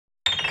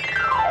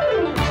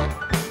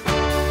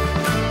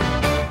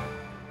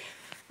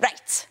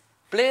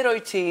Ble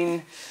wyt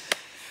ti'n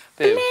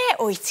byw? Ble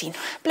wyt ti'n?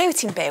 Ble wyt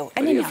ti'n byw?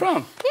 Where are you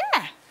from?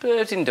 Yeah. Ble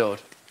wyt ti'n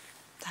dod?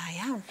 Da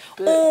iawn.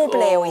 O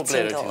ble wyt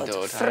ti'n dod?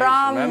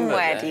 From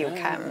where do you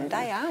come? Da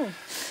iawn.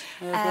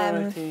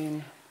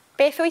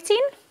 Beth wyt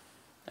ti'n?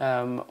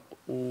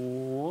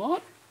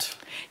 What?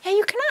 Yeah,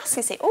 you can ask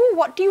and say, oh,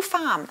 what do you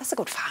farm? That's a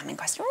good farming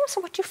question. Oh, so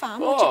what do you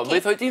farm? Oh,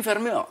 beth wyt ti'n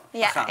ffermio?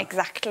 Yeah,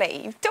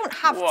 exactly. You don't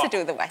have to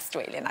do the West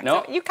Walian accent.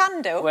 No. You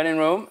can do. When in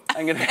Rome,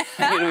 I'm going to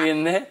be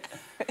in there.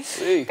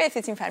 Beth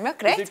wyt ti'n ffermio?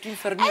 Gret. Beth wyt ti'n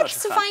ffermio?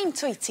 Ers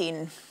faint wyt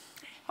ti'n?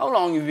 How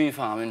long have you been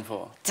farming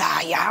for? Da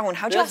iawn,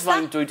 how do you ask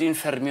that? Faint wyt ti'n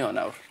ffermio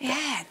nawr?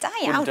 Yeah, da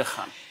iawn.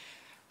 Wdychan.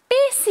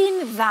 Be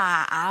sy'n dda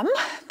am?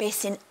 Be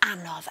sy'n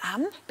anodd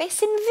am? Be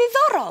sy'n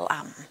ddiddorol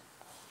am?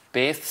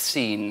 Beth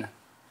sy'n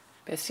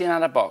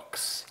ar y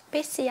box?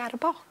 Be sy'n ar y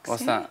box?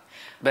 What's that?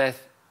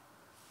 Beth?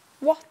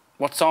 What?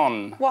 What's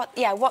on?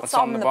 What's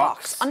on the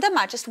box? Ond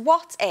yma, just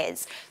what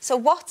is. So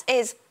what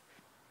is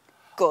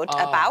good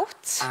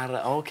about?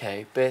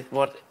 Okay,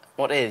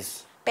 what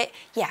is?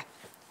 Yeah.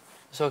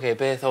 So, okay,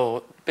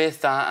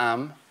 beth da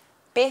am?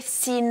 Beth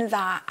sy'n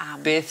dda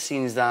am? Beth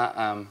sy'n dda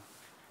am?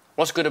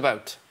 What's good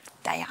about?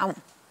 Da iawn.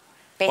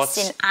 Beth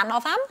sy'n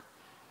anodd am?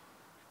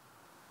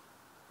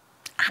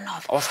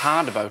 Anodd. What's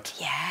hard about?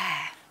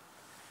 Yeah.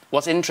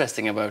 What's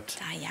interesting about?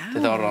 Da iawn.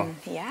 Diddorol.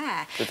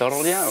 Yeah.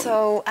 Diddorol iawn.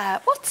 So,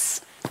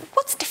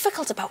 what's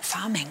difficult about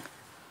farming?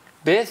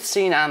 Beth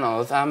sy'n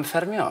anodd am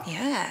ffermio?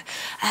 Yeah.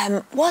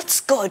 What's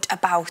good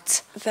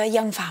about the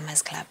Young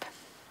Farmers Club?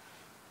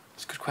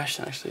 That's a good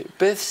question, actually.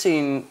 Beth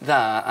sy'n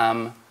dda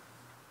am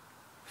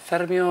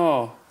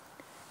ffermio?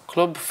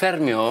 Clwb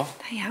ffermio?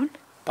 Da iawn.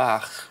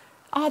 Bach.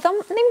 Oh,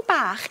 ddim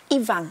bach,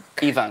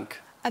 ifanc. Ifanc.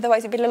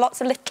 Otherwise, there'd be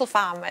lots of little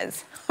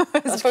farmers.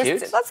 That's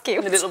cute. That's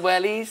cute. The little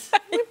wellies.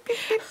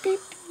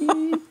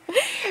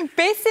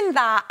 Beth sy'n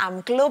dda am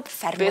glwb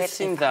ffermwyr ifanc? Beth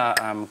sy'n dda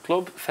am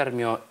clwb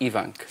ffermio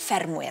ifanc?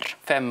 Ffermwyr.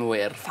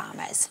 Femwyr.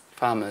 Farmers.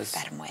 Farmers.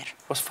 Ffermwyr.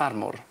 What's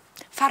farmwr?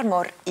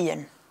 Farmwr,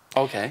 un.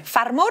 Okay.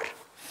 Farmwr,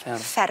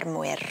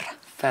 ffermwyr.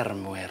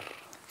 Ffermwyr.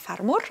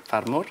 Farmwr,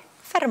 Farmwr?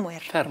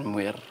 ffermwyr.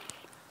 Ffermwyr.